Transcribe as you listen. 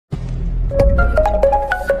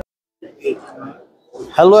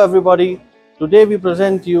Hello everybody, today we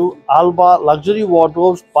present you Alba Luxury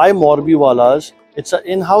Wardrobes by Morbiwalas. It's an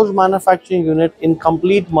in-house manufacturing unit in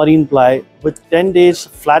complete marine ply with 10 days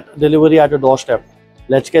flat delivery at your doorstep.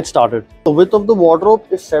 Let's get started. The width of the wardrobe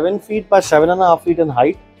is 7 feet by 7.5 feet in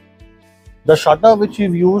height. The shutter which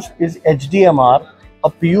we've used is HDMR, a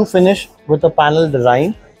PU finish with a panel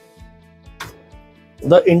design.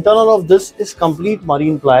 The internal of this is complete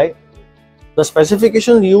marine ply. The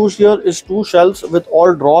specification used here is 2 shelves with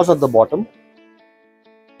all drawers at the bottom.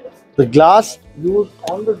 The glass used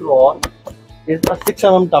on the drawer is a 6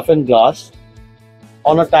 mm toughened glass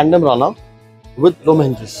on a tandem runner with room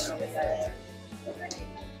hinges.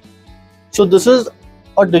 So this is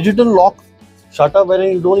a digital lock shutter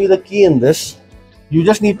wherein you don't need a key in this. You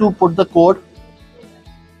just need to put the code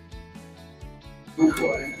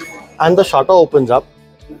and the shutter opens up.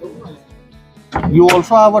 You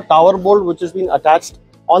also have a tower bolt which has been attached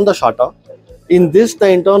on the shutter. In this, the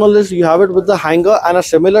internal is you have it with the hanger and a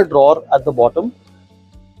similar drawer at the bottom.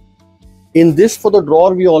 In this, for the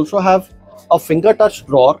drawer, we also have a finger touch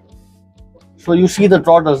drawer. So you see the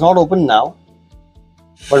drawer does not open now,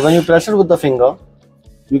 but when you press it with the finger,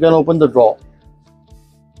 you can open the drawer.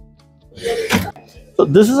 So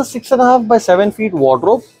this is a 6.5 by 7 feet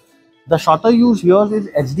wardrobe. The shutter used here is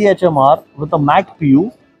HDHMR with a matte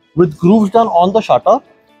PU with grooves done on the shutter.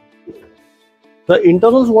 The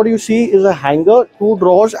internals, what you see is a hanger, 2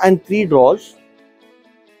 drawers and 3 drawers.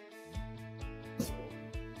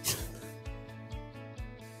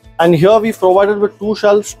 And here we provided with 2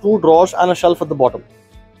 shelves, 2 drawers and a shelf at the bottom.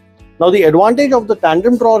 Now the advantage of the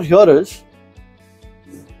tandem drawer here is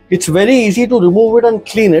it's very easy to remove it and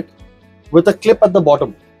clean it with a clip at the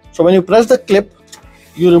bottom. So when you press the clip,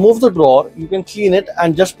 you remove the drawer, you can clean it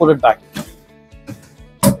and just put it back.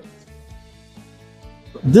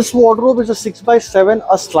 This wardrobe is a 6 by 7,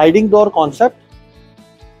 a sliding door concept.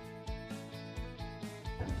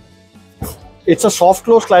 It's a soft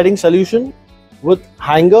close sliding solution with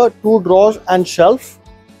hanger, 2 drawers and shelf.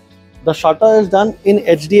 The shutter is done in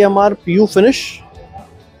HDMR PU finish.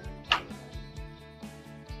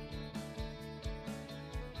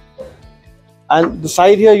 And the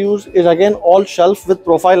side here used is again all shelf with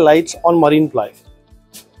profile lights on marine ply.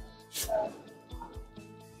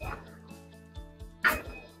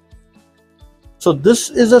 So this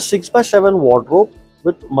is a 6 by 7 wardrobe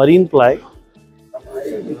with marine ply,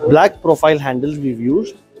 black profile handles we've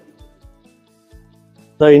used.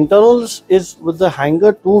 The internals is with the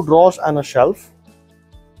hanger, 2 drawers and a shelf.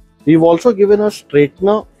 We've also given a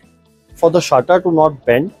straightener for the shutter to not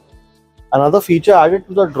bend. Another feature added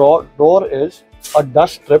to the door is a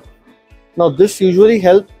dust strip. Now this usually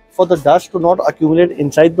helps for the dust to not accumulate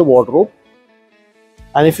inside the wardrobe.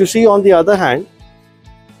 And if you see on the other hand,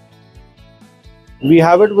 we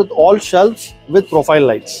have it with all shelves with profile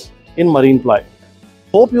lights in marine ply.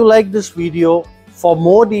 Hope you like this video. For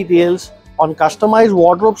more details on customized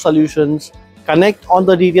wardrobe solutions, connect on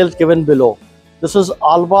the details given below. This is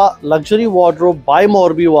Alba Luxury Wardrobe by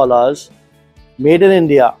Morbiwalas, made in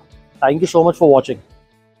India. Thank you so much for watching.